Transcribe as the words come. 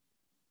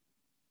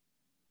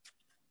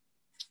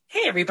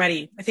Okay,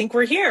 everybody, I think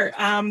we're here.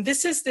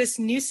 This is this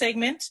new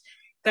segment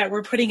that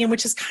we're putting in,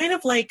 which is kind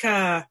of like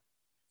a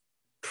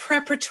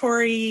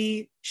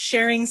preparatory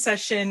sharing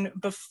session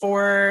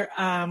before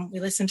we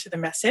listen to the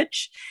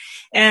message.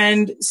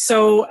 And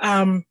so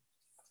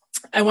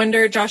I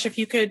wonder, Josh, if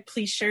you could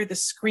please share the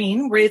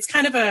screen where it's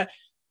kind of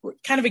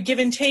a give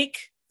and take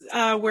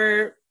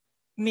where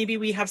maybe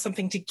we have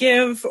something to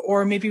give,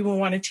 or maybe we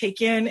want to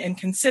take in and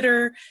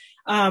consider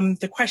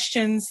the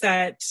questions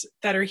that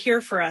are here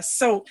for us.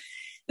 So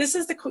this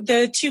is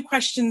the two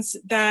questions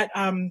that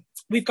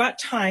we've got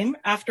time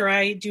after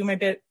I do my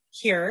bit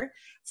here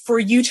for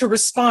you to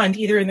respond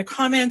either in the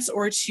comments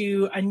or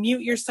to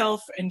unmute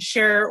yourself and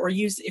share, or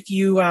use, if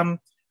you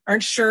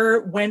aren't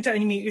sure when to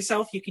unmute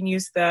yourself, you can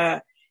use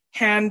the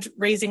hand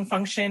raising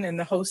function and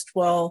the host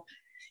will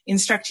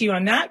instruct you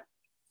on that.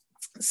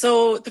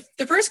 So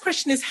the first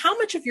question is, how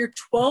much of your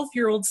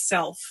 12-year-old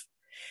self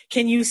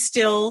can you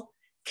still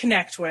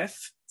connect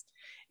with?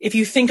 If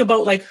you think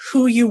about like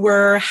who you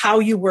were, how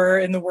you were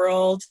in the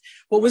world,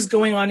 what was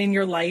going on in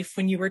your life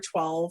when you were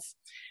 12,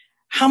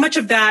 how much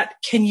of that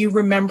can you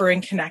remember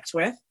and connect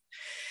with?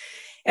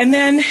 And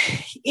then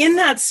in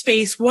that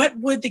space, what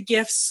would the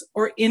gifts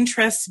or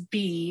interests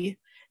be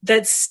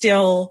that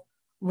still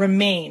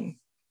remain?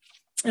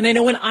 And I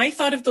know when I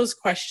thought of those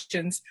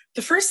questions,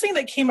 the first thing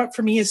that came up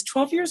for me is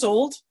 12 years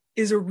old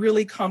is a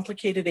really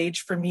complicated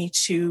age for me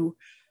to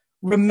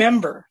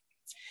remember,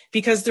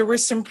 because there were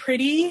some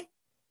pretty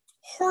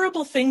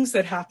horrible things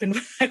that happened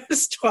when I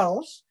was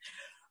 12.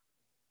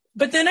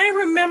 But then I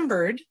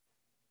remembered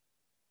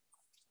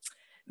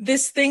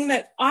this thing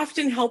that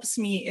often helps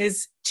me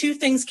is two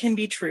things can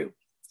be true.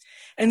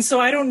 And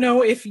so I don't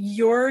know if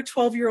your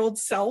 12-year-old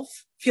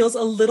self feels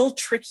a little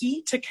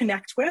tricky to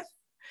connect with,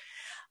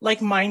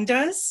 like mine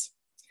does.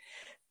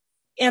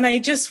 And I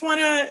just want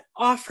to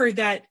offer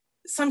that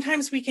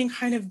sometimes we can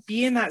kind of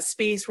be in that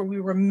space where we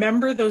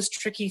remember those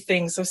tricky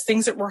things, those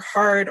things that were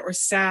hard or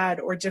sad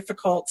or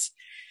difficult.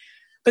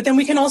 But then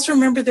we can also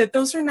remember that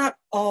those are not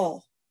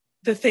all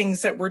the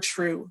things that were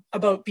true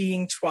about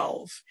being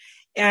 12.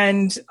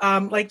 And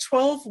like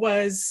 12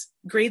 was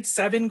grade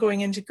 7 going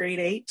into grade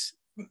 8.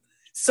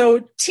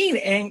 So teen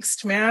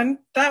angst, man,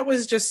 that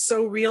was just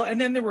so real.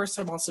 And then there were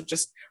some also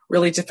just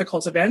really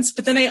difficult events.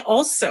 But then I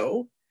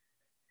also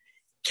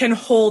can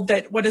hold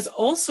that what is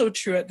also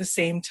true at the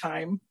same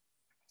time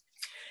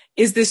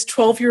is this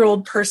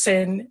 12-year-old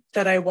person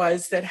that I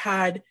was that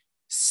had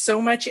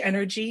so much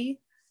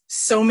energy,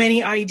 so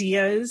many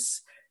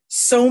ideas,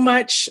 so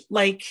much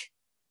like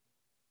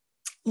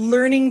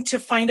learning to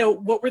find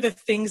out what were the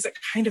things that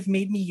kind of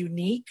made me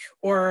unique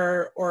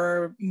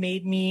or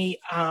made me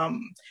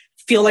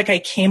feel like I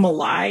came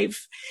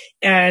alive.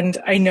 And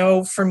I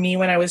know for me,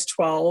 when I was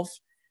 12,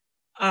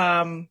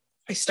 I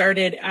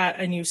started at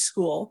a new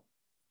school,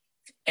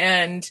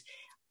 and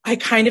I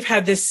kind of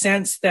had this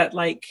sense that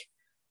like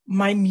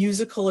my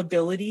musical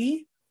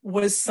ability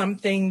was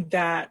something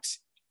that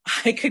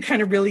I could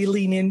kind of really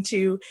lean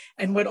into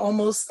and would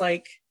almost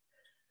like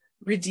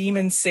redeem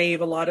and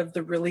save a lot of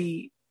the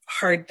really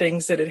hard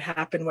things that had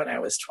happened when I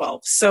was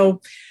 12.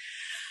 So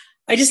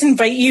I just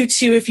invite you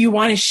to, if you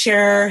want to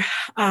share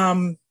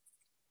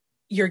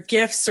your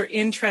gifts or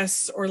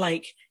interests or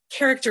like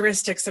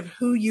characteristics of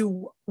who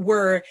you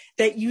were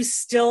that you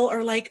still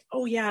are like,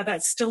 oh yeah,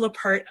 that's still a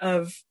part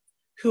of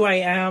who I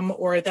am,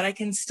 or that I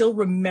can still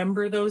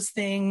remember those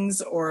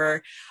things,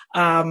 or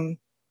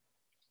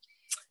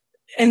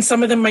and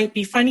some of them might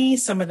be funny,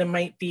 some of them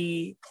might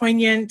be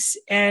poignant,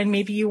 and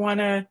maybe you want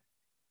to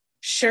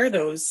share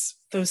those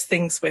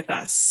things with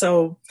us.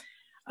 So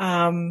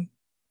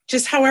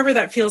just however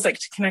that feels like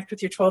to connect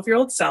with your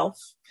 12-year-old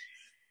self.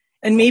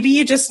 And maybe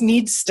you just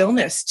need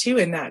stillness too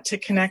in that to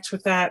connect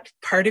with that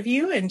part of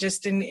you, and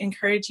just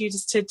encourage you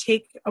just to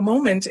take a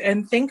moment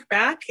and think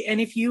back. And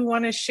if you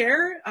want to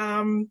share,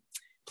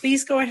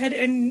 please go ahead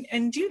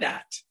and do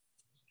that.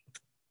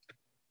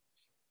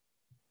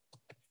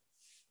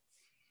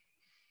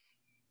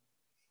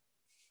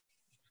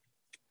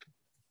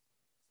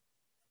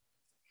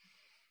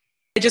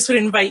 I just would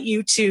invite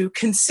you to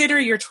consider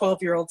your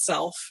 12-year-old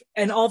self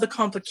and all the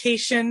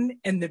complication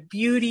and the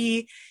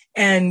beauty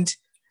and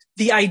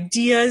the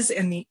ideas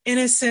and the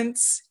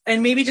innocence,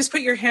 and maybe just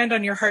put your hand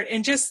on your heart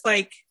and just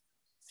like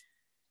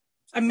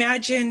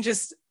imagine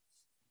just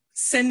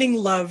sending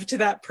love to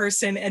that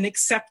person and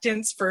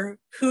acceptance for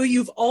who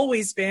you've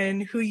always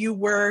been, who you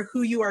were,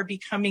 who you are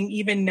becoming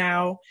even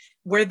now,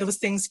 where those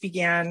things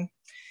began.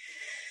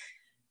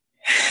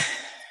 I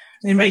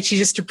invite you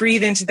just to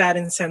breathe into that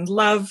and send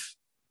love.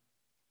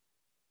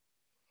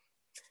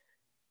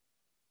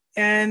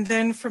 And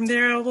then from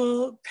there, I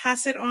will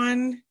pass it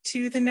on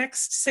to the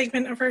next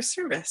segment of our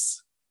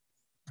service.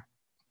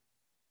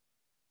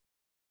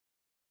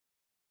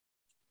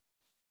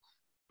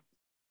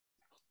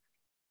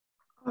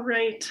 All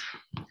right.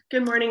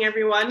 Good morning,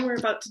 everyone. We're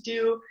about to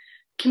do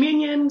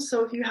communion.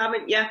 So if you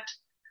haven't yet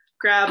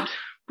grabbed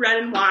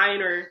bread and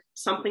wine or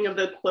something of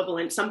the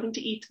equivalent, something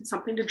to eat and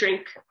something to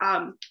drink,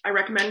 I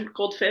recommend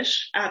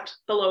goldfish at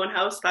the Lowen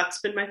House. That's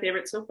been my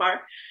favorite so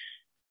far.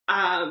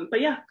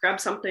 But yeah, grab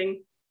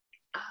something.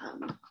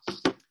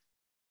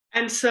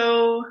 And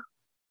so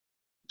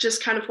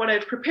just kind of what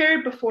I've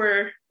prepared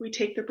before we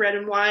take the bread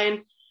and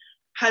wine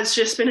has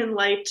just been in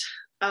light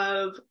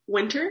of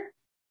winter.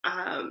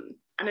 And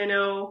I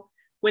know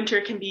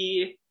winter can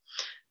be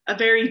a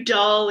very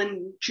dull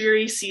and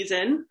dreary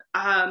season.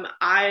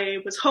 I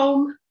was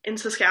home in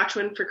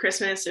Saskatchewan for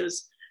Christmas. It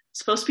was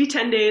supposed to be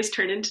 10 days,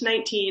 turned into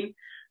 19.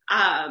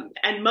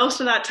 And most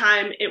of that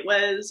time it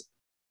was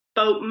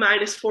about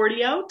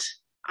 -40 out,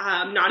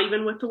 not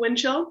even with the wind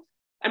chill.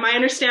 And my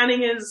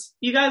understanding is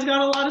you guys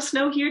got a lot of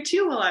snow here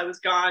too while I was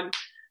gone.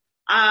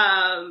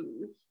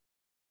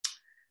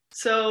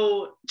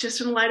 So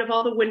just in light of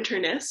all the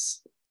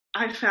winterness,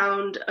 I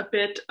found a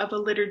bit of a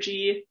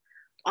liturgy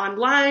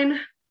online.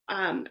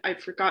 I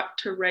forgot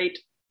to write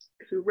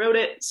who wrote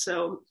it,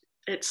 so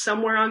it's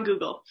somewhere on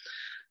Google.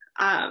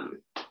 But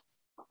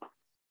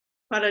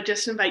I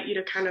just invite you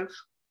to kind of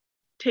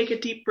take a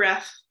deep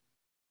breath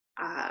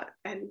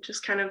and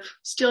just kind of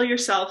still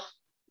yourself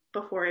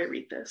before I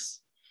read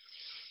this.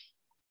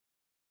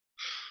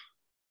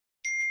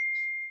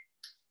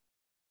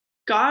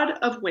 God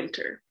of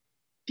winter,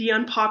 the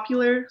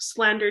unpopular,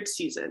 slandered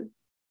season,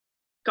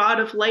 God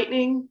of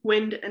lightning,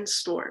 wind, and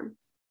storm,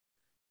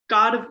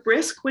 God of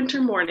brisk winter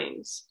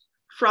mornings,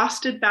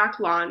 frosted back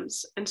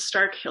lawns, and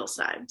stark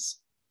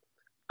hillsides,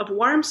 of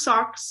warm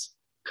socks,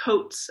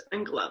 coats,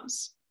 and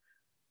gloves,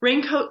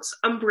 raincoats,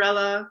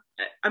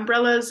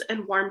 umbrellas,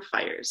 and warm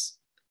fires.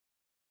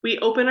 We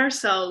open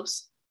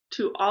ourselves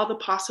to all the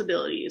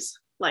possibilities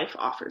life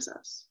offers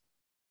us.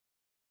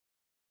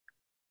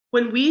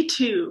 When we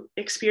too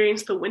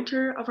experience the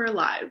winter of our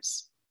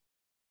lives,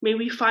 may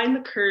we find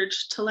the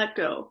courage to let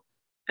go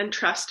and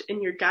trust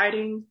in your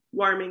guiding,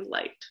 warming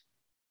light.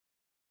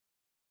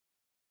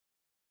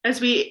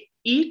 As we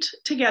eat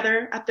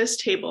together at this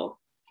table,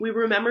 we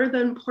remember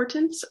the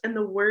importance and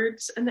the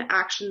words and the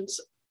actions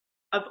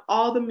of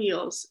all the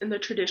meals in the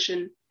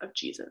tradition of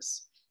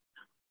Jesus.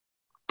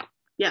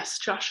 Yes,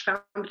 Josh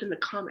found it in the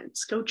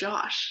comments. Go,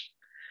 Josh.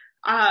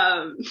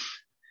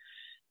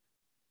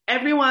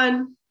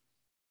 Everyone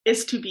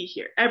is to be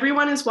here.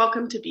 Everyone is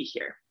welcome to be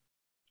here.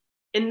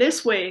 In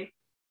this way,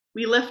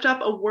 we lift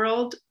up a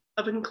world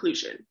of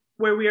inclusion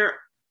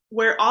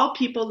where all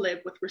people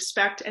live with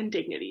respect and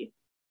dignity.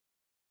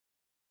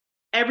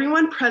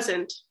 Everyone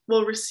present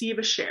will receive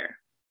a share.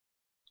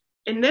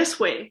 In this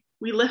way,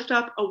 we lift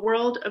up a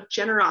world of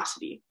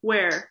generosity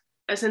where,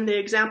 as in the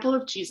example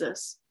of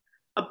Jesus,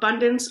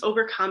 abundance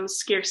overcomes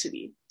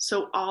scarcity,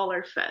 so all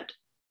are fed.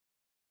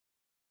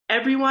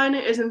 Everyone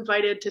is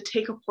invited to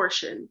take a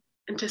portion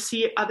and to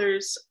see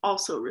others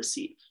also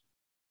receive.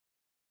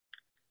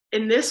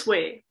 In this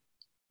way,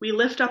 we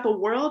lift up a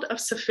world of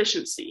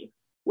sufficiency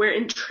where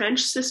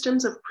entrenched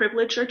systems of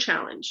privilege are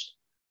challenged,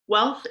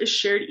 wealth is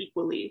shared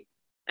equally,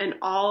 and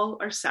all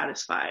are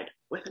satisfied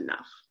with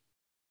enough.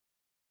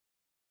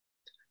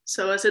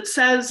 So as it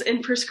says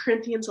in 1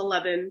 Corinthians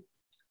 11,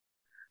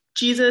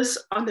 Jesus,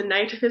 on the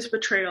night of his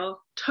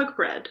betrayal, took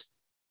bread.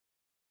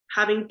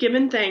 Having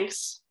given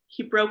thanks,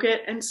 he broke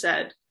it and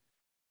said,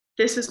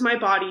 "This is my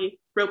body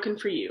broken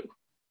for you.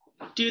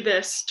 Do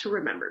this to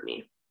remember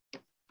me."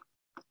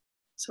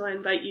 So I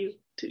invite you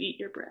to eat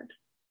your bread.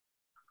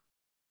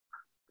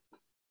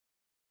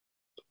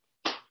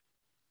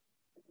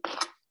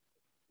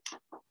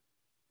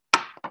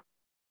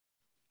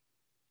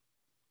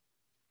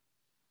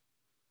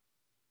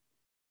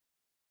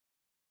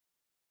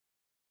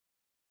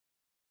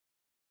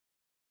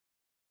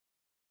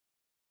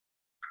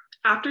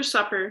 After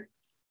supper,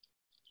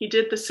 he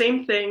did the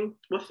same thing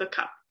with the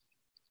cup.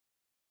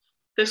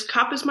 "This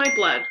cup is my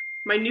blood,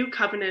 my new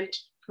covenant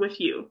with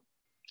you.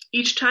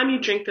 Each time you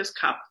drink this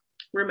cup,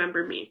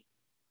 remember me."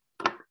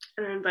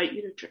 And I invite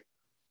you to drink.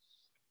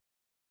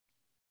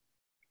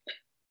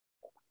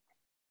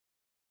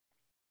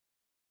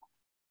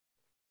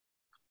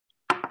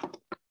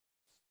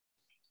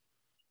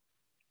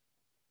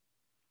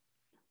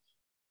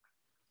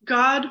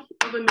 God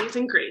of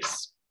amazing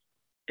grace,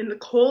 in the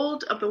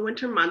cold of the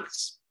winter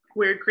months,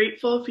 we're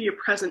grateful for your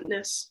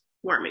presentness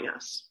warming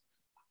us.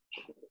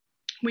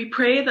 We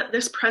pray that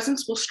this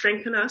presence will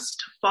strengthen us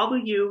to follow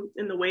you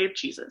in the way of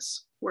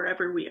Jesus,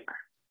 wherever we are.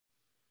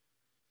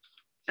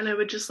 And I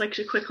would just like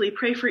to quickly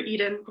pray for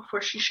Eden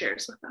before she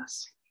shares with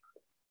us.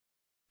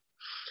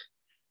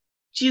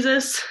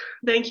 Jesus,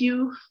 thank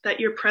you that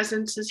your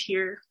presence is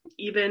here,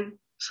 even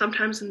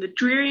sometimes in the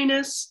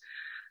dreariness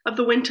of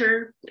the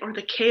winter or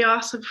the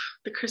chaos of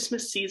the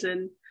Christmas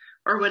season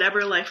or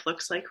whatever life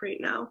looks like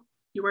right now.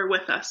 You are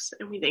with us,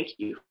 and we thank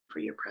you for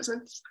your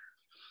presence.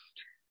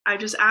 I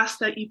just ask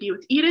that you be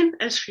with Eden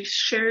as she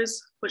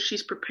shares what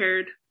she's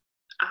prepared,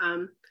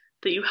 that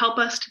you help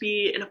us to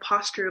be in a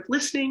posture of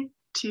listening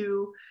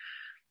to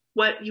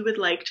what you would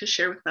like to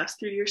share with us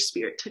through your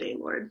Spirit today,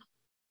 Lord.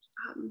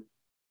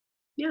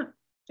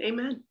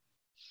 Amen.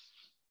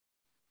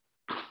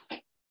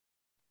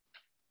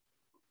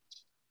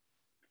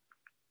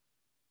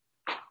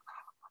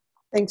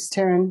 Thanks,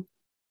 Taryn.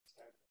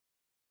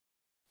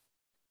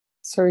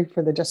 Sorry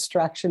for the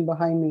distraction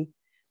behind me.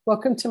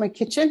 Welcome to my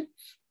kitchen.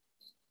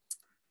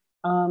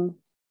 You're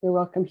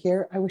welcome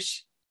here. I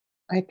wish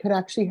I could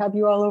actually have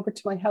you all over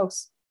to my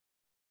house.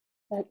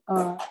 That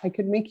I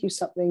could make you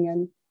something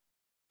and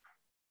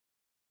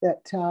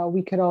that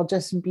we could all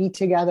just be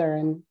together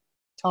and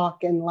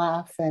talk and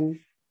laugh and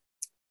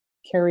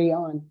carry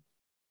on.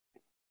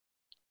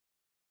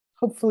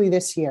 Hopefully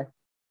this year,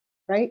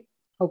 right?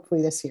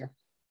 Hopefully this year.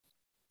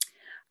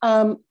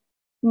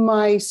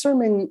 My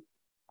sermon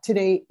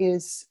today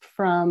is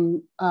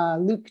from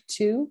Luke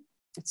 2.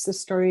 It's the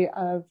story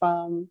of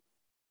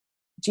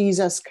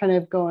Jesus kind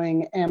of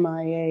going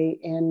MIA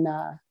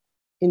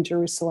in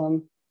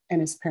Jerusalem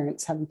and his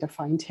parents having to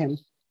find him.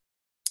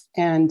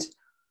 And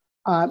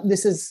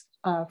this is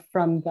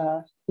from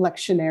the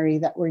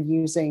lectionary that we're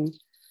using.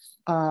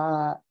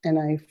 And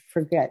I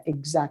forget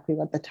exactly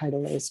what the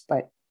title is,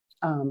 but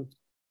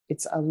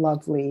it's a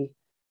lovely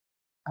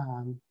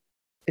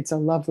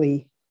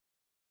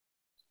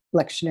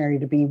lectionary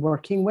to be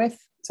working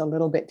with. It's a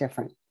little bit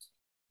different.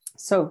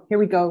 So here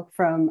we go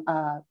from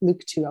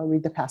Luke 2. I'll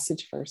read the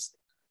passage first.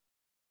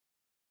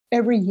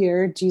 Every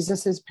year,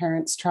 Jesus'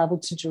 parents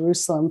traveled to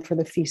Jerusalem for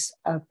the feast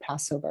of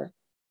Passover.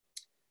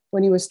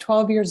 When he was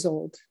 12 years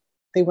old,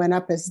 they went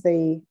up as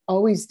they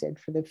always did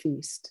for the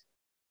feast.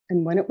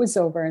 And when it was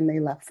over and they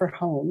left for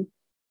home,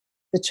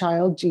 the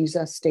child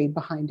Jesus stayed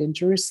behind in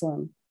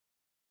Jerusalem,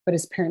 but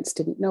his parents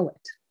didn't know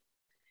it.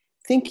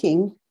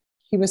 Thinking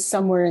he was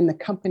somewhere in the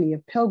company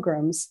of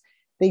pilgrims,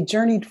 they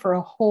journeyed for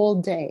a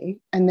whole day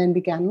and then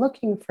began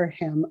looking for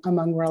him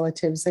among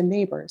relatives and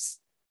neighbors.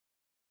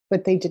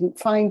 But they didn't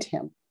find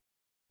him.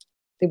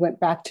 They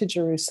went back to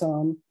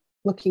Jerusalem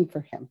looking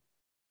for him.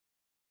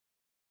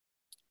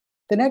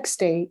 The next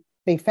day,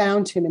 they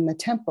found him in the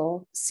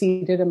temple,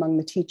 seated among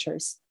the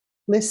teachers,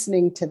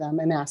 listening to them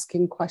and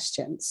asking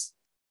questions.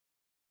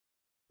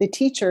 The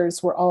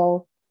teachers were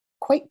all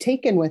quite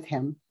taken with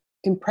him,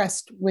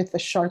 impressed with the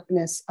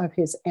sharpness of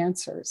his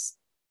answers.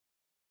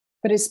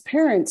 But his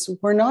parents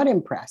were not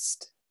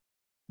impressed.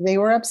 They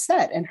were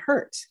upset and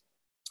hurt.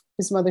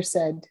 His mother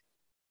said,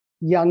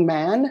 "Young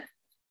man,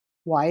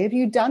 why have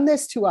you done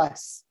this to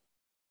us?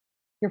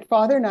 Your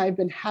father and I have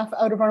been half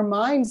out of our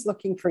minds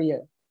looking for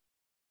you."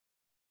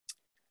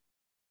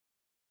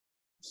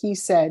 He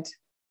said,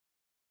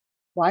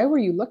 "Why were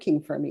you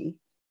looking for me?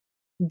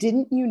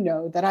 Didn't you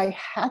know that I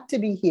had to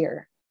be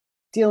here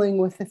dealing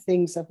with the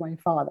things of my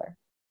father?"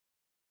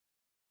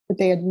 But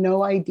they had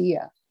no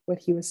idea what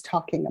he was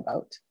talking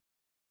about.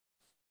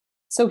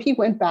 So he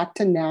went back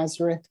to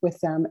Nazareth with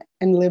them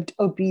and lived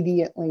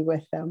obediently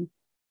with them.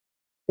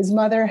 His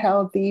mother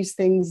held these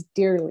things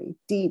dearly,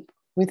 deep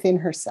within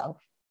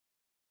herself.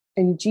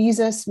 And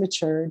Jesus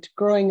matured,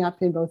 growing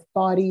up in both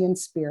body and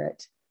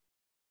spirit,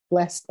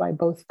 blessed by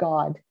both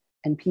God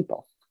and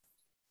people.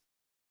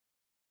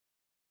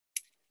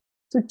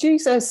 So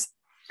Jesus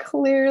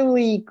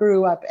clearly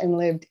grew up and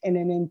lived in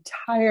an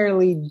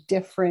entirely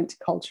different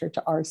culture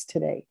to ours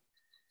today.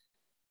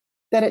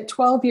 That at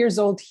 12 years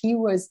old,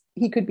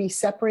 he could be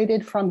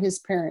separated from his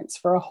parents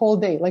for a whole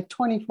day, like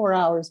 24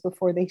 hours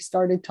before they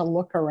started to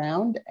look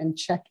around and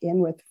check in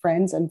with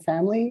friends and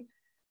family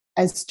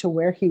as to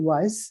where he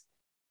was,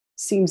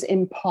 seems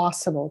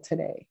impossible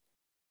today.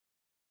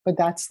 But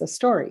that's the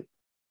story.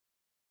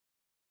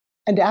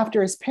 And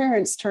after his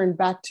parents turned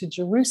back to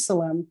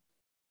Jerusalem,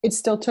 it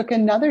still took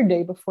another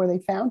day before they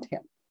found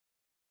him.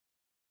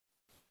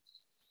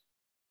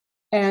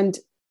 And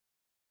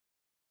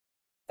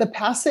the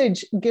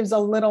passage gives a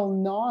little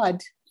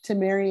nod to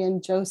Mary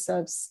and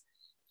Joseph's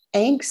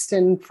angst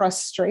and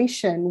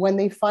frustration when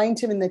they find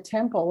him in the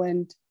temple.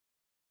 And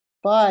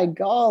by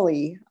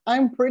golly,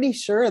 I'm pretty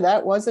sure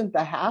that wasn't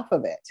the half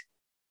of it.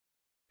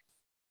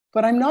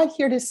 But I'm not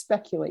here to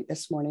speculate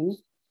this morning.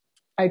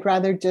 I'd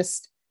rather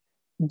just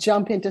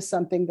jump into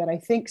something that I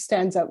think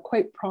stands out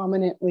quite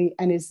prominently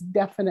and is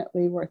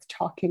definitely worth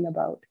talking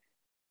about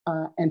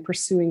and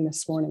pursuing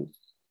this morning.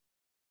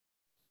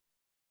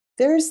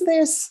 There's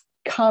this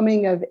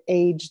coming of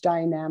age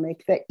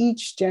dynamic that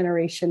each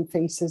generation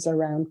faces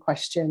around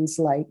questions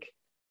like,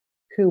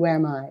 who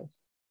am I?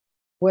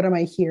 What am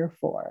I here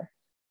for?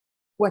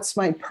 What's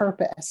my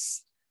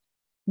purpose?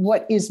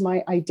 What is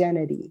my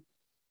identity?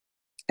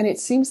 And it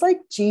seems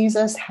like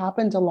Jesus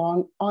happened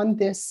along on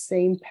this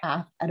same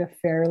path at a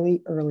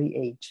fairly early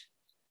age.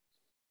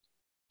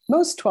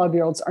 Most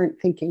 12-year-olds aren't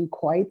thinking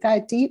quite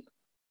that deep,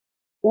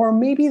 or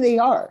maybe they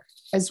are,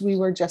 as we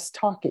were just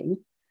talking.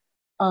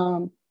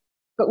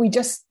 But we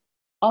just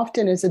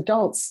often as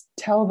adults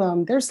tell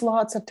them there's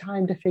lots of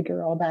time to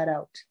figure all that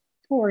out.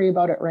 Don't worry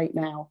about it right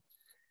now.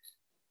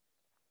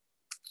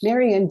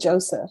 Mary and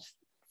Joseph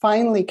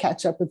finally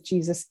catch up with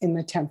Jesus in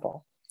the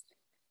temple.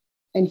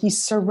 And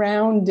he's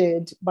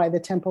surrounded by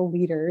the temple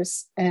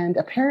leaders and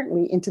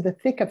apparently into the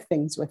thick of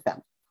things with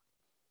them.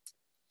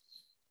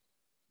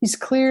 He's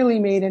clearly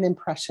made an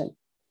impression.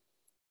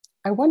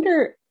 I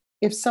wonder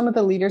if some of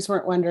the leaders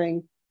weren't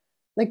wondering,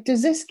 like,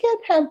 does this kid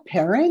have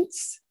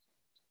parents?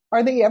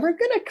 Are they ever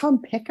going to come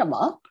pick him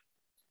up?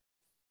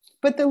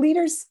 But the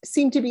leaders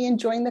seem to be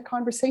enjoying the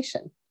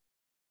conversation.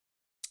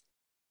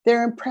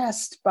 They're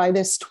impressed by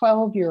this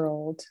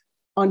 12-year-old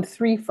on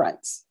three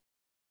fronts.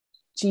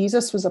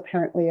 Jesus was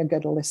apparently a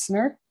good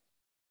listener,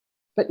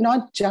 but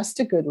not just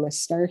a good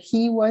listener.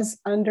 He was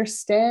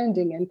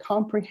understanding and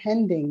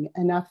comprehending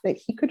enough that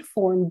he could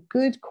form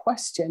good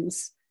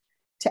questions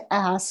to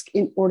ask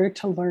in order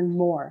to learn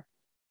more.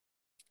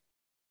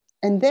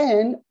 And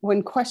then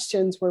when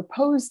questions were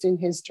posed in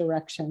his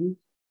direction,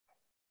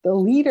 the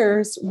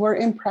leaders were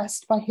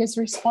impressed by his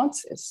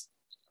responses.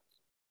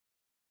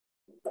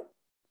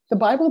 The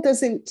Bible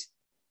doesn't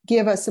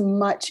give us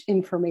much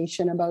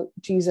information about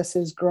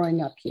Jesus's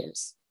growing up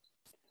years.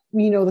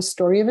 We know the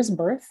story of his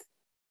birth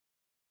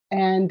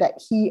and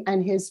that he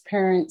and his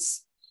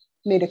parents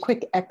made a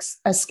quick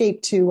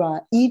escape to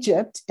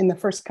Egypt in the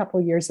first couple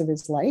of years of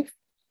his life.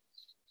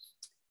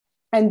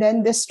 And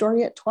then this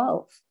story at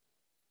 12.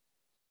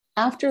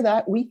 After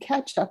that, we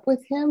catch up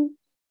with him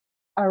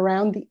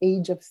around the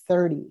age of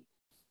 30.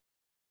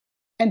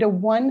 And a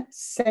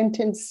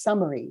one-sentence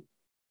summary.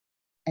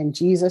 And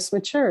Jesus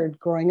matured,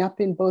 growing up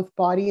in both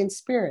body and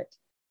spirit,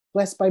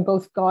 blessed by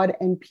both God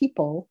and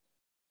people,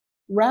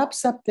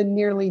 wraps up the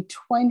nearly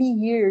 20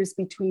 years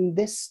between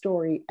this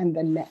story and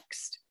the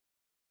next.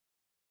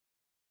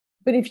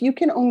 But if you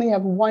can only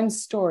have one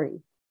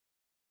story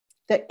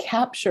that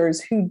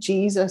captures who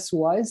Jesus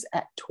was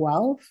at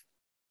 12,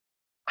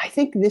 I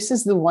think this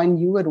is the one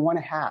you would want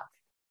to have.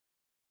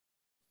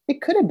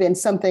 It could have been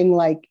something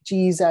like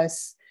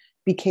Jesus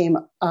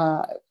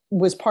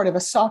was part of a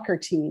soccer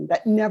team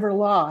that never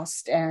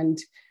lost and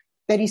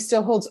that he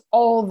still holds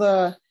all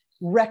the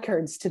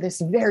records to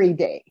this very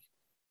day.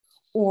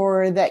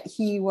 Or that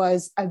he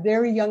was a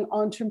very young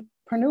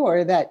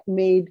entrepreneur that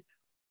made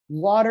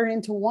water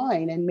into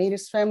wine and made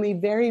his family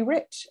very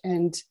rich.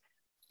 And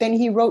then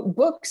he wrote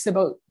books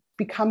about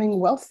becoming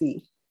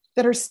wealthy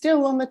that are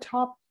still on the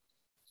top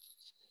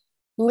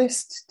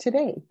list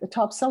today, the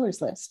top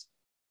sellers list.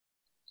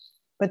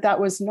 But that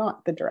was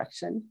not the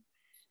direction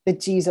that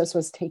Jesus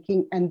was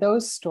taking. And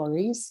those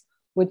stories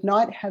would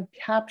not have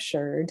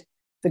captured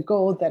the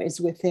gold that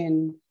is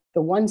within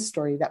the one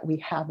story that we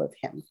have of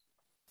him.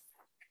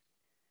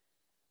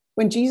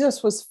 When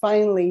Jesus was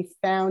finally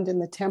found in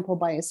the temple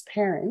by his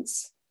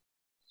parents,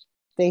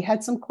 they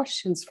had some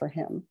questions for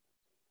him.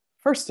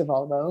 First of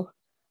all, though,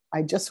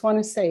 I just want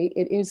to say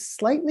it is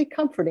slightly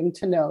comforting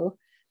to know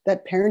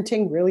that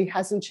parenting really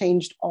hasn't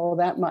changed all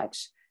that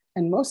much.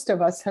 And most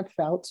of us have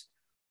felt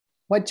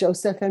what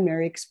Joseph and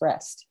Mary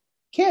expressed.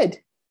 Kid,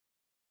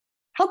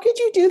 how could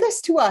you do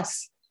this to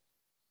us?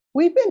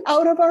 We've been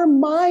out of our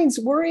minds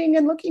worrying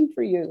and looking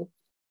for you.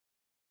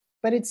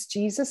 But it's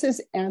Jesus's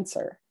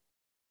answer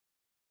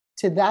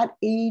to that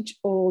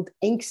age-old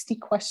angsty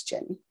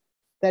question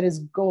that is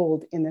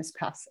gold in this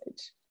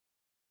passage.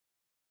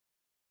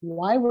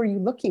 Why were you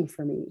looking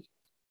for me?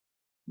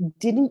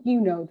 Didn't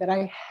you know that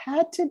I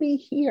had to be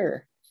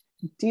here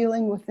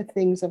dealing with the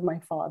things of my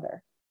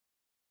Father?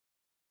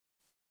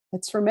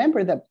 Let's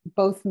remember that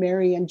both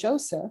Mary and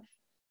Joseph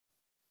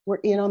were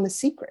in on the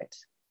secret.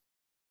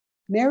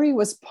 Mary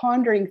was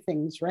pondering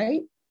things,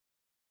 right?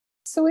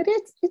 So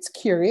it's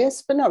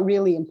curious, but not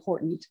really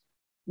important,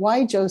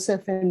 why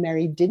Joseph and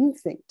Mary didn't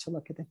think to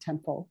look at the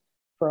temple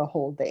for a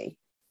whole day.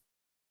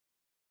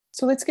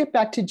 So let's get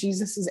back to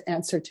Jesus's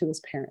answer to his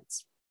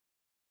parents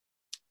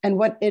and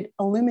what it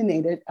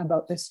illuminated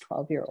about this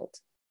 12-year-old.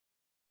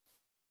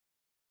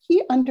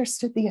 He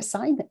understood the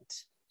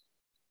assignment.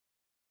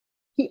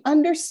 He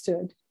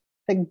understood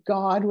that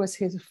God was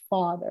his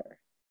Father,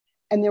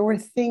 and there were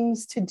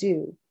things to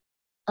do,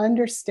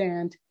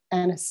 understand,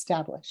 and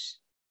establish.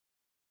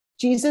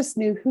 Jesus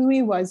knew who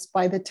he was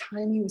by the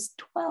time he was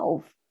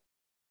 12.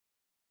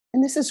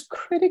 And this is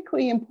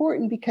critically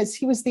important because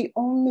he was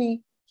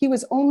only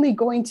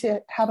going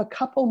to have a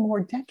couple more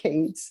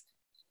decades,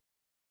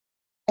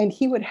 and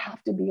he would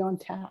have to be on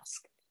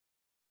task.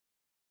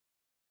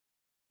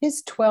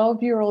 His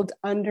 12-year-old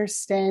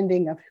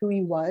understanding of who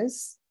he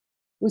was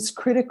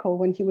critical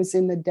when he was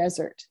in the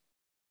desert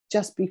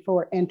just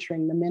before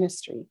entering the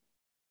ministry.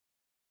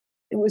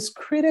 It was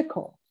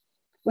critical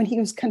when he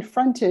was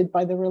confronted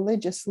by the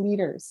religious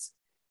leaders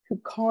who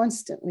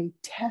constantly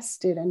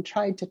tested and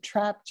tried to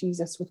trap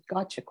Jesus with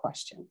gotcha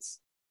questions.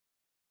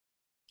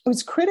 It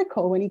was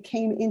critical when he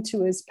came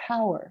into his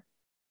power,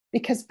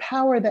 because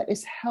power that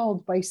is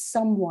held by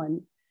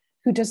someone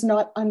who does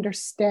not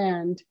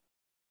understand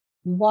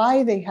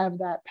why they have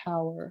that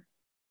power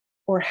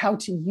or how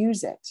to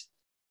use it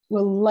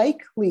will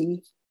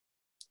likely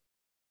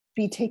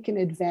be taken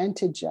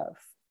advantage of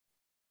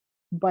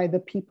by the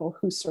people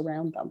who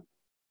surround them.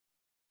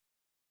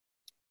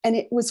 And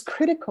it was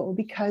critical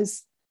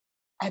because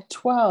at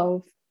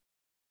 12,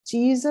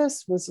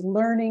 Jesus was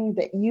learning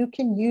that you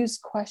can use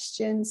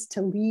questions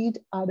to lead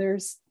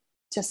others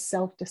to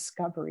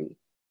self-discovery,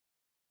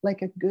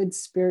 like a good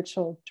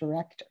spiritual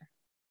director.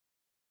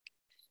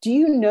 Do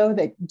you know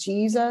that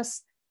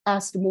Jesus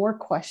asked more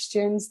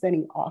questions than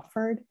he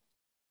offered?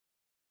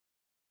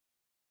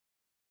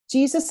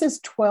 Jesus's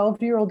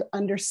 12-year-old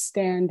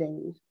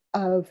understanding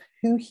of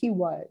who he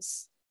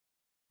was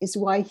is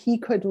why he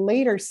could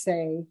later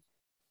say,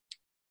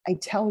 I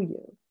tell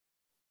you,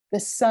 the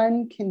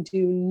Son can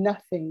do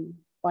nothing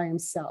by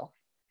himself.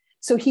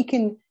 So he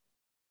can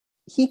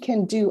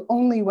do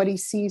only what he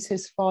sees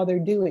his Father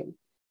doing,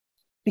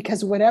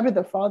 because whatever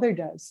the Father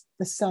does,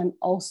 the Son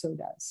also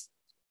does.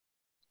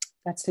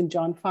 That's in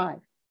John 5.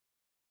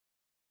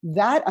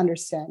 That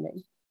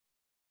understanding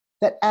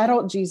that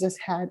adult Jesus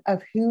had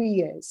of who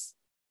he is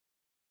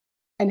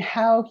and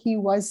how he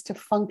was to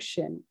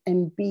function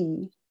and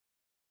be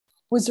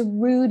was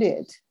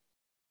rooted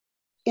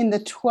in the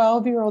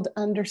 12-year-old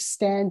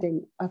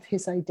understanding of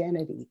his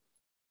identity.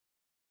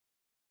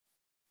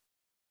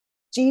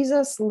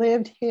 Jesus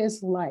lived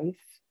his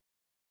life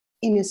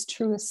in his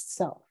truest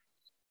self.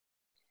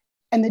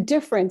 And the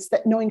difference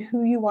that knowing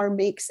who you are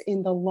makes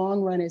in the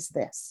long run is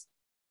this: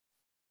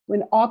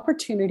 when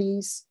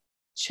opportunities,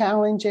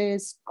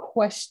 challenges,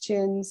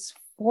 questions,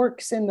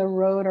 forks in the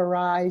road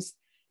arise,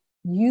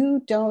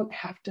 you don't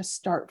have to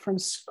start from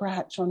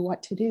scratch on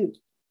what to do.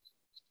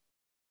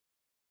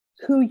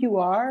 Who you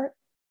are,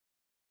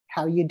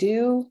 how you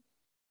do,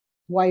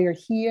 why you're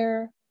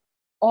here,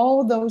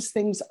 all those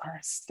things are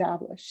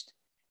established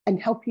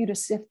and help you to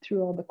sift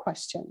through all the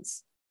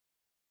questions.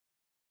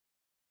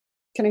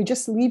 Can I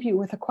just leave you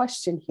with a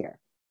question here?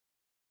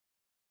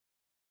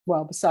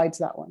 Well, besides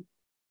that one,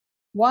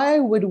 why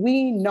would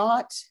we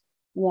not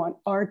want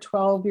our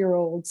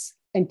 12-year-olds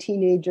and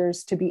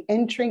teenagers to be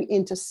entering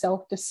into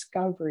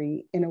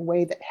self-discovery in a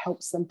way that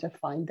helps them to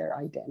find their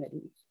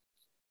identity?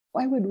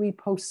 Why would we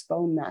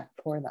postpone that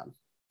for them?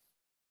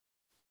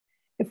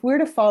 If we're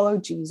to follow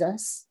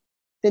Jesus,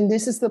 then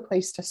this is the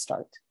place to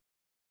start.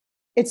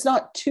 It's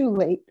not too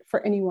late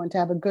for anyone to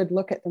have a good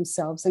look at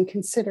themselves and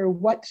consider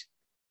what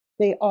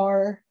they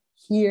are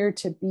here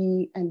to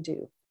be and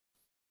do.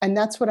 And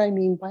that's what I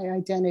mean by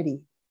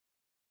identity.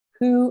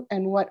 Who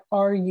and what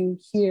are you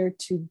here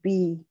to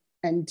be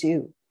and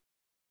do?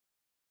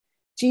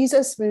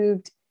 Jesus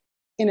moved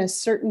in a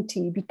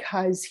certainty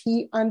because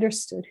he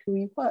understood who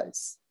he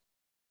was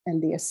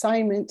and the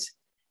assignment,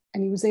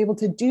 and he was able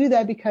to do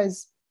that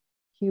because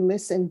he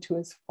listened to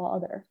his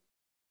Father.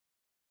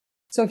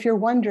 So if you're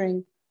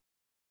wondering,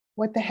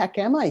 what the heck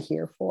am I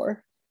here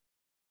for?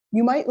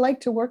 You might like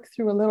to work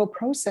through a little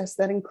process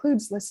that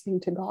includes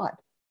listening to God.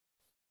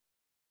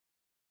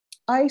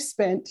 I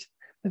spent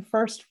the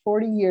first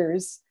 40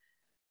 years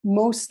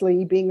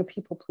mostly being a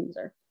people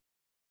pleaser.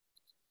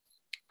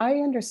 I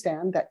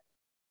understood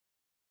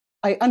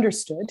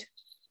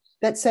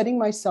that setting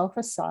myself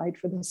aside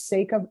for the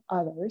sake of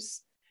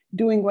others,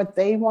 doing what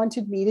they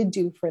wanted me to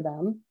do for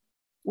them,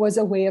 was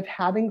a way of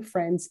having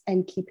friends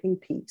and keeping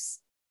peace.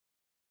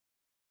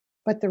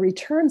 But the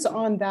returns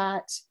on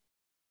that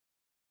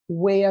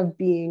way of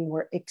being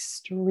were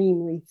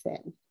extremely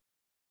thin.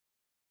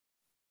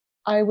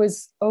 I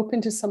was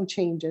open to some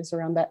changes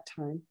around that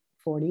time,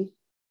 40,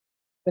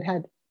 but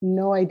had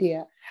no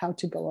idea how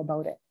to go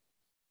about it.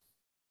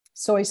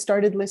 So I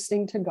started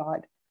listening to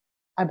God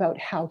about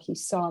how he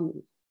saw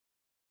me,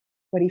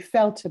 what he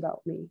felt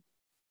about me,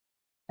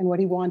 and what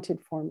he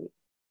wanted for me.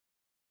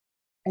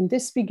 And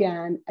this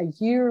began a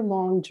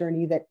year-long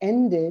journey that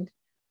ended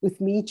with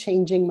me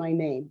changing my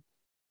name.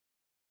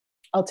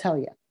 I'll tell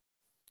you,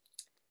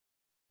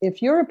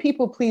 if you're a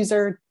people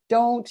pleaser,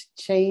 don't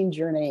change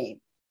your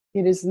name.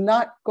 It is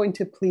not going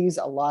to please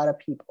a lot of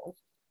people.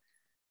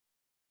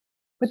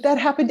 But that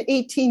happened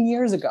 18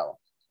 years ago.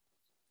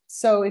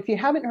 So if you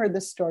haven't heard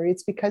this story,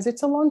 it's because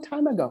it's a long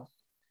time ago.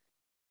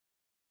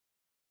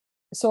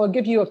 So I'll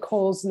give you a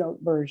Coles Note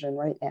version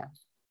right now.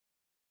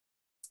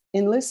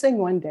 In listening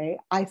one day,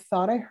 I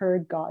thought I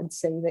heard God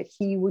say that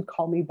he would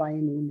call me by a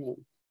new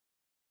name.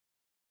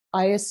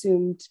 I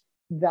assumed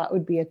that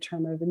would be a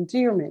term of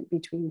endearment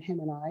between him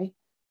and I,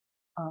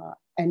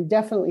 and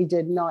definitely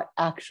did not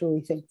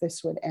actually think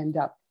this would end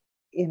up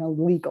in a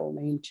legal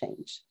name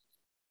change.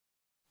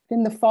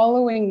 In the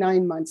following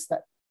 9 months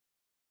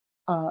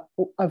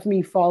of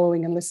me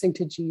following and listening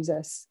to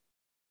Jesus,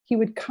 he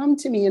would come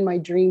to me in my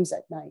dreams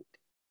at night.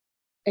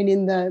 And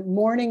in the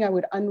morning, I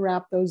would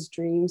unwrap those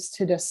dreams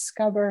to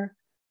discover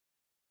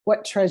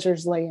what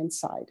treasures lay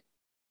inside.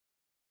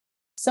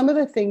 Some of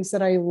the things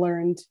that I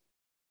learned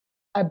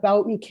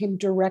about me came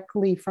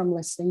directly from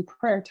listening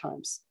prayer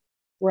times,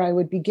 where I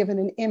would be given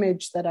an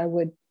image that I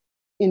would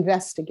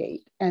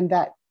investigate and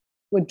that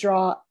would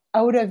draw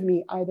out of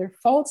me either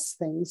false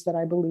things that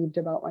I believed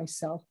about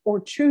myself or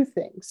true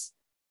things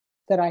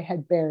that I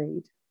had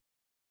buried.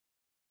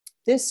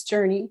 This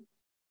journey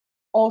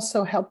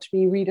also helped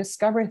me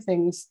rediscover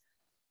things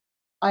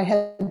I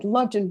had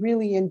loved and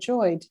really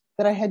enjoyed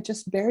that I had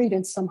just buried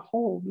in some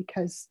hole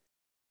because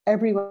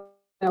everyone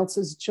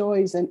else's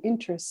joys and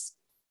interests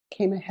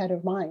came ahead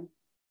of mine.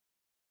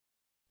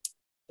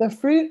 The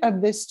fruit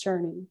of this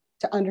journey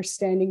to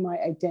understanding my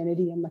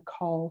identity and the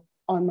call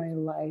on my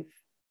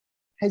life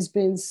has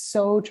been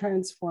so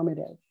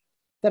transformative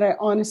that I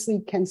honestly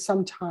can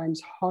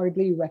sometimes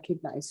hardly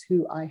recognize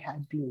who I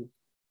had been.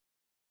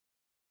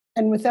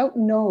 And without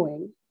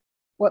knowing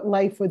what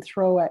life would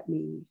throw at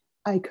me,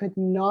 I could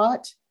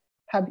not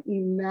have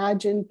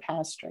imagined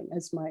pastoring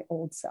as my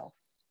old self.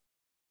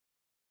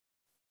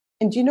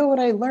 And do you know what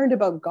I learned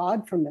about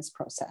God from this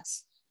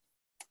process?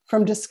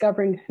 From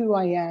discovering who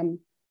I am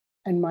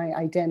and my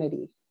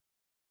identity.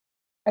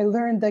 I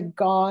learned that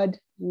God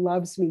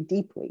loves me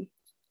deeply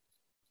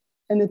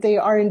and that they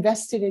are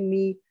invested in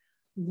me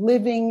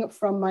living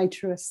from my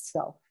truest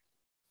self.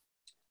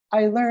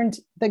 I learned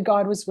that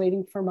God was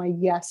waiting for my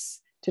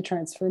yes to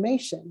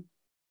transformation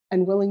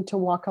and willing to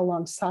walk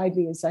alongside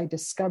me as I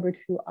discovered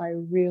who I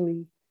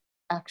really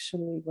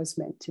actually was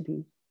meant to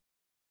be.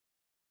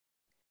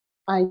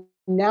 I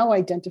now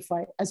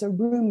identify as a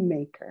room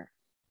maker.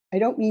 I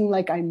don't mean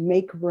like I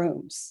make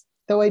rooms,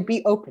 though I'd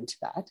be open to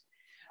that,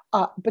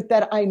 but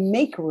that I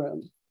make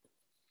room.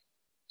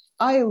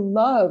 I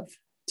love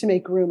to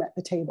make room at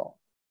the table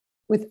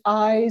with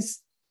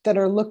eyes that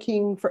are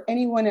looking for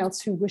anyone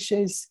else who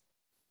wishes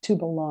to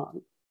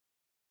belong.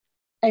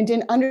 And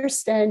in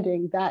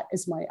understanding that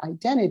as my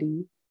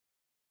identity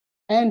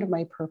and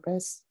my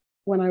purpose,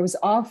 when I was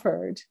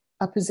offered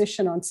a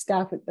position on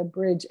staff at the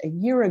Bridge a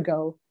year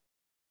ago,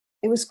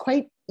 it was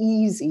quite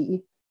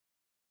easy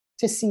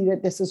to see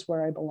that this is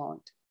where I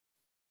belonged.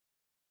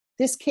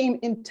 This came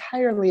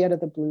entirely out of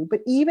the blue,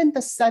 but even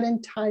the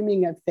sudden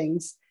timing of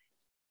things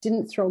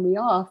didn't throw me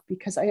off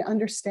because I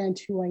understand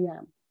who I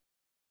am,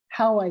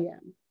 how I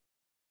am,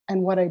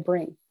 and what I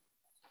bring.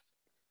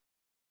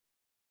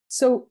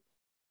 So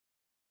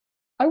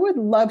I would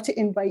love to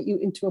invite you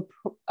into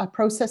a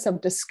process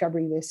of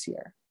discovery this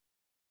year.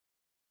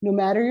 No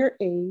matter your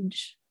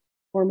age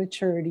or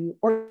maturity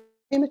or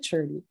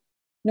immaturity,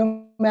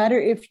 no matter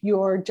if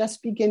you're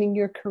just beginning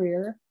your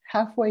career,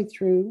 halfway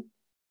through,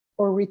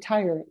 or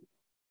retiring,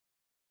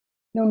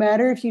 no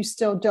matter if you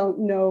still don't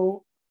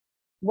know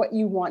what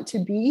you want to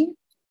be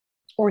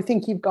or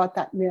think you've got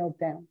that nailed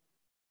down.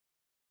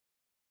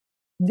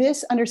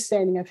 This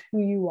understanding of who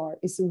you are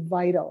is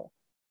vital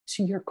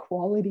to your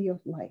quality of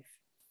life.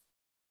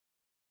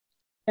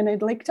 And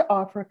I'd like to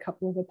offer a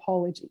couple of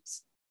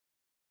apologies.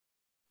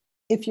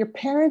 If your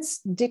parents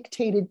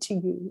dictated to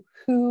you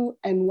who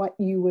and what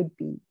you would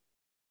be,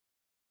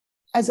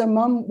 as a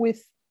mom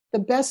with the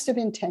best of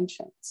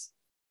intentions,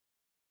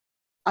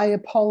 I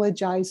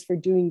apologize for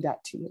doing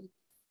that to you,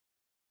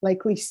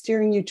 likely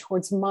steering you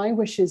towards my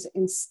wishes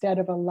instead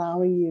of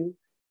allowing you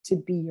to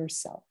be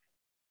yourself.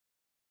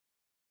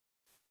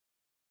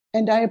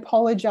 And I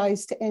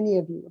apologize to any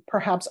of you,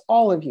 perhaps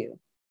all of you,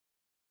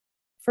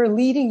 for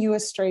leading you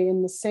astray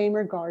in the same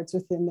regards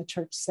within the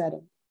church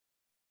setting.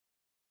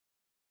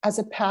 As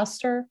a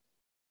pastor,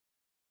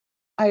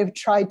 I have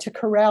tried to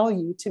corral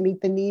you to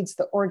meet the needs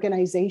the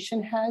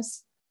organization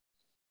has,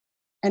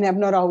 and have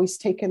not always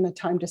taken the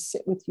time to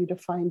sit with you to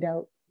find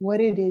out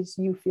what it is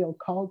you feel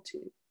called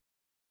to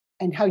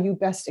and how you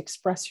best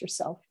express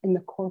yourself in the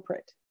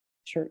corporate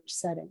church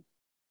setting.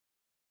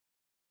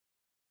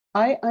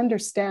 I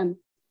understand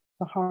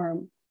the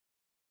harm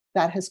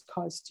that has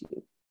caused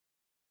you.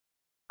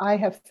 I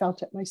have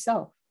felt it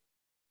myself.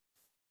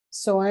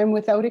 So I am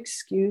without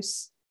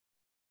excuse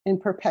in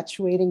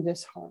perpetuating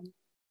this harm.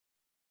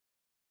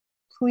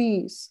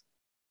 Please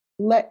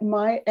let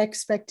my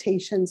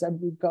expectations of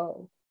you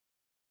go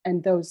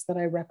and those that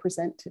I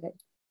represent today.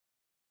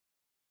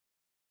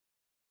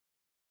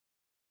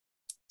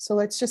 So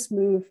let's just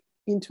move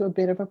into a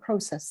bit of a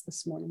process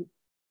this morning.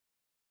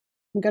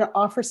 I'm going to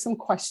offer some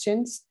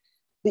questions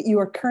that you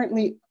are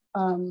currently,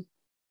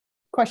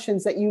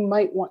 questions that you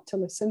might want to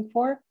listen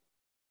for,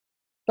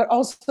 but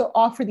also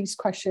offer these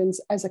questions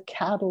as a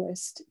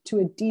catalyst to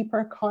a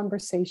deeper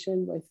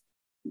conversation with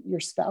your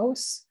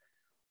spouse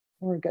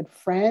or a good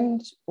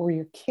friend or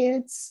your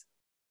kids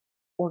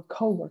or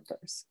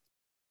coworkers.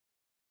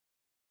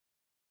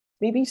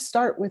 Maybe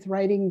start with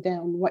writing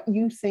down what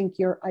you think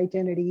your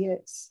identity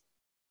is,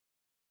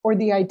 or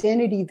the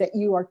identity that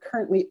you are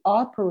currently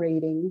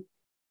operating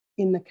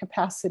in the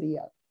capacity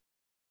of.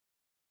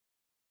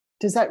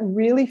 Does that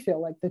really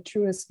feel like the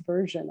truest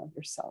version of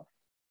yourself?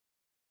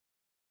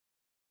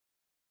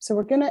 So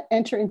we're going to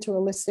enter into a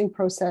listening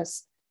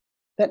process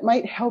that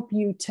might help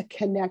you to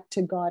connect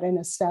to God and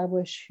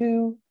establish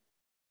who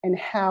and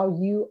how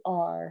you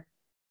are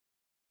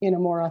in a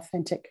more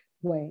authentic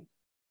way.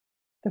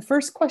 The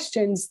first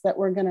questions that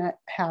we're going to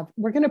have,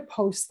 we're going to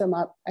post them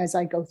up as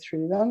I go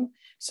through them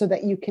so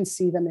that you can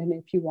see them. And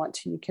if you want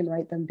to, you can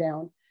write them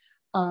down.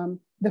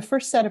 The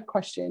first set of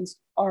questions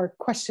are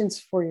questions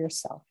for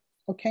yourself.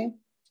 Okay,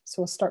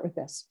 so we'll start with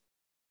this.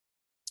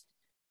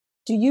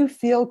 Do you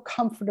feel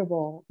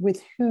comfortable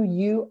with who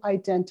you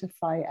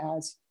identify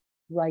as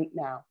right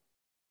now?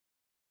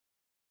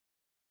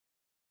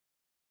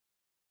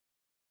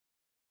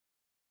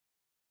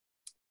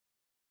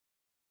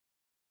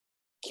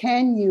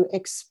 Can you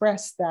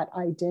express that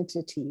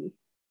identity?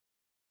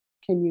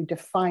 Can you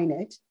define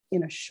it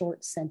in a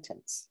short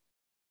sentence?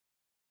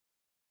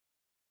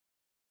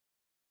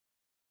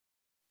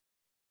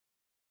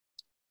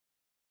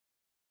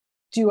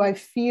 Do I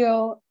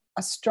feel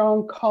a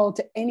strong call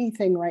to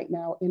anything right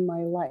now in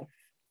my life?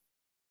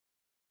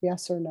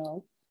 Yes or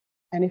no?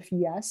 And if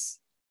yes,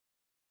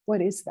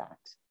 what is that?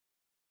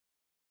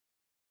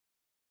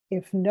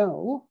 If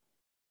no,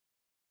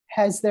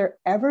 has there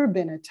ever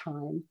been a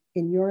time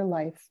in your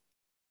life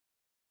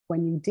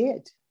when you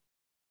did?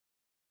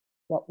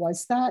 What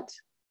was that?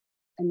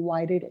 And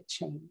why did it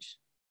change?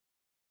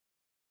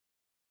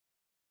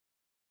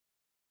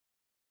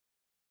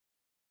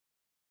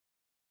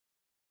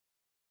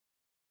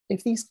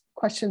 If these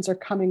questions are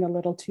coming a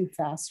little too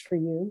fast for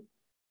you,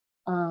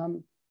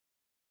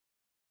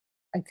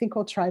 I think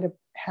we'll try to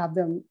have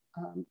them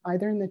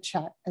either in the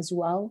chat as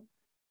well,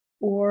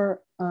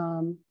 or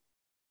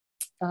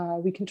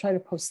we can try to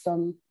post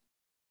them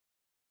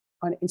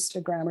on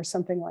Instagram or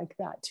something like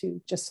that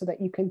too, just so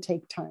that you can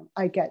take time.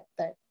 I get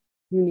that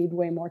you need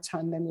way more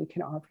time than we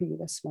can offer you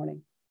this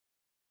morning.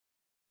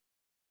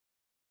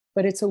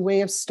 But it's a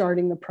way of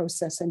starting the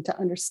process and to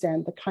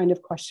understand the kind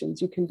of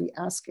questions you can be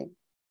asking.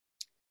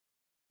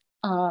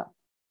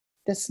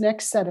 This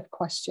next set of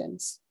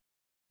questions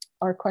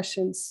are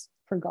questions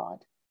for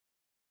God.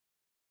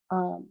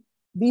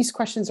 These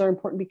questions are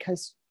important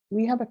because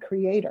we have a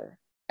creator.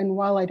 And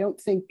while I don't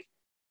think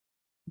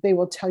they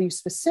will tell you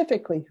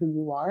specifically who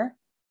you are,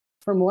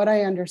 from what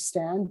I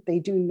understand, they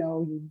do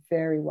know you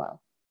very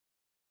well.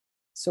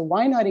 So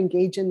why not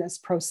engage in this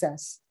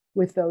process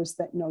with those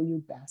that know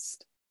you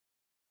best?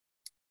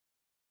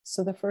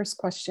 So the first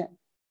question,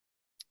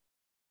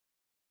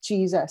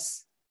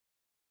 Jesus,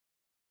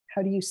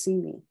 how do you see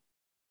me?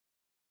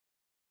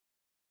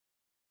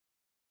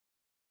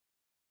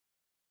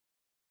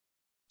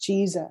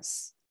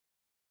 Jesus,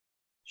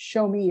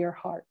 show me your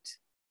heart.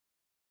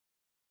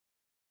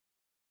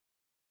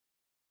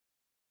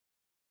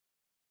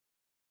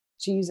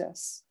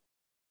 Jesus,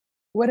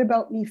 what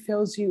about me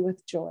fills you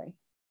with joy?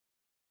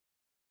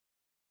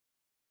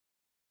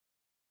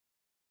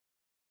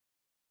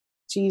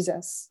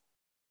 Jesus,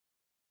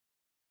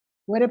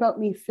 what about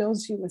me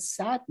fills you with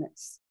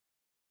sadness?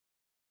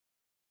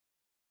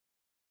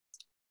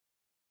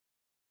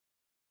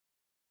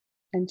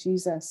 And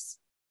Jesus,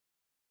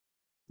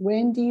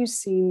 when do you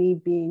see me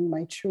being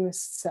my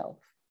truest self?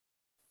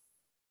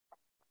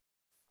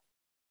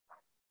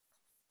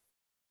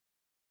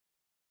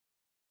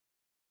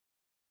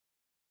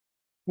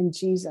 And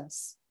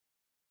Jesus,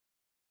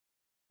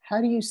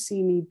 how do you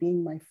see me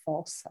being my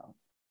false self?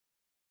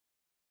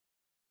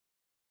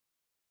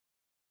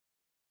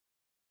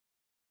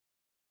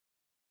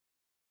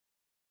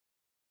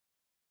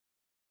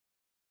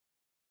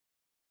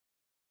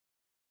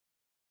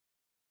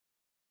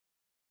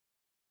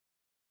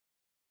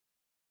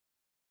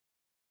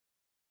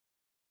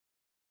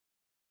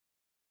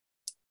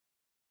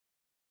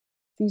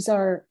 These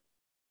are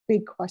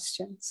big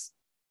questions.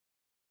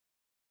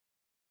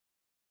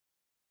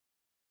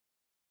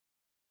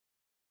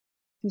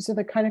 These are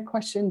the kind of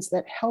questions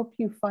that help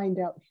you find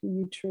out who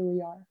you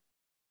truly are.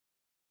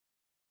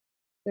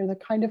 They're the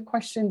kind of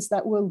questions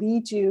that will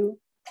lead you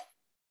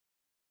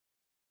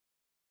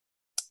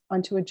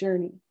onto a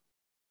journey.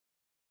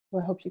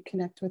 Will help you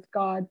connect with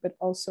God, but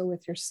also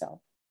with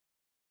yourself.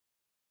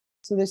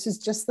 So this is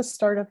just the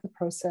start of the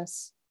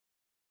process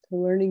to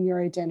learning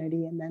your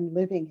identity and then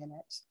living in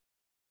it.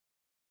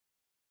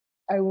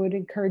 I would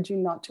encourage you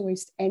not to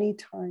waste any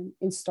time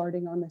in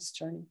starting on this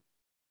journey.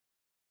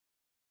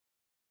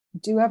 I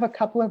do have a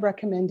couple of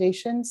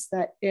recommendations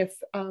that if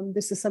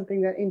this is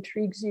something that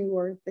intrigues you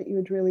or that you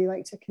would really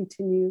like to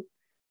continue,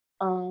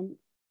 I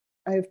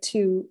have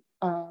two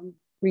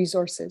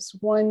resources.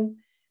 One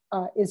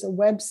is a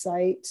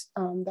website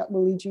that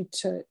will lead you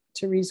to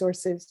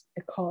resources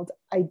called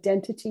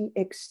Identity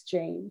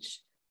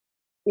Exchange.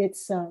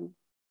 It's a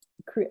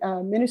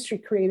ministry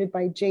created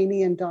by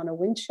Janie and Donna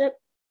Winship.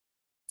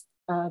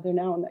 They're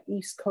now on the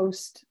East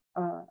Coast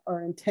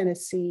or in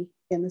Tennessee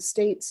in the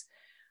States.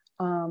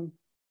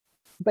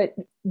 But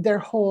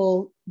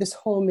this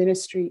whole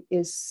ministry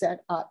is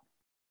set up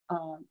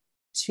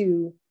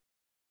to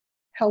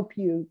help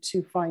you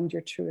to find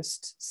your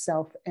truest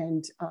self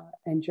and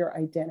your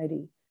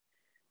identity.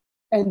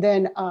 And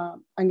then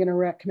I'm going to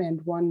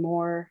recommend one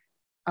more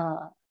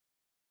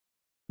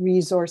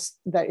resource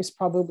that is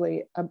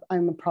probably,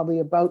 I'm probably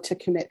about to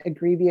commit a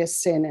grievous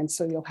sin. And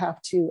so you'll have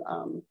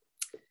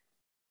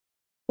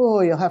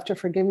to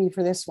forgive me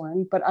for this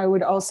one. But I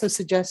would also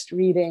suggest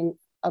reading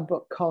a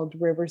book called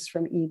Rivers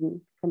from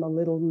Eden from a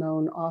little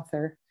known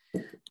author.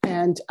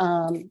 And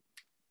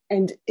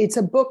it's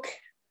a book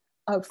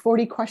of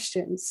 40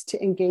 questions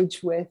to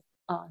engage with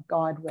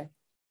God with.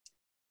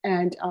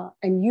 And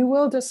you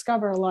will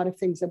discover a lot of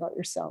things about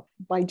yourself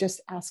by just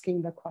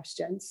asking the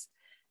questions.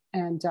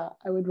 And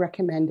I would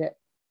recommend it.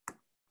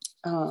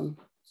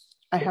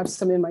 I have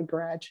some in my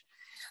garage.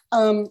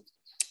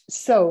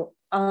 So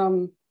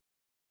I'm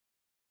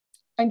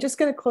just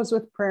going to close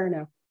with prayer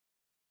now.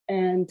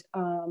 And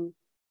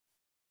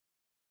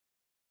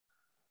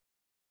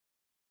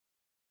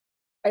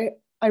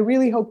I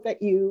really hope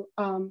that you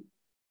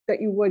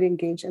would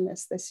engage in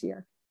this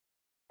year.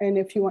 And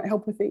if you want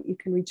help with it, you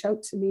can reach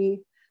out to me,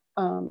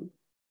 and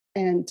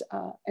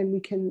we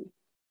can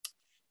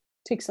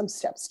take some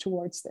steps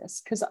towards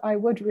this, because I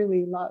would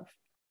really love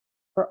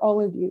for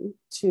all of you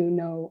to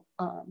know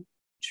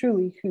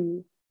truly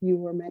who you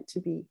were meant to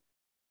be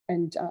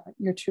and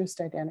your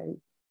truest identity.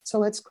 So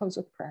let's close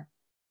with prayer.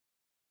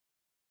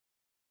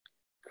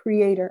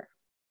 Creator,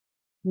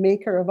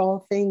 maker of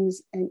all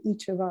things and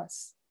each of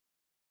us,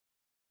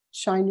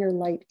 shine your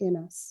light in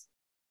us.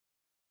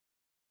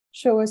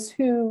 Show us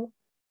who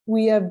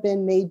we have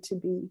been made to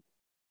be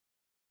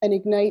and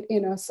ignite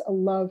in us a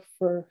love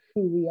for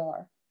who we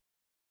are.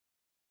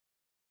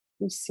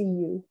 We see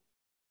you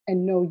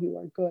and know you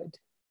are good.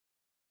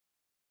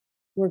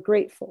 We're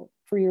grateful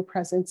for your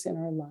presence in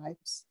our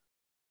lives.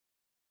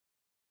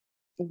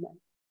 Amen.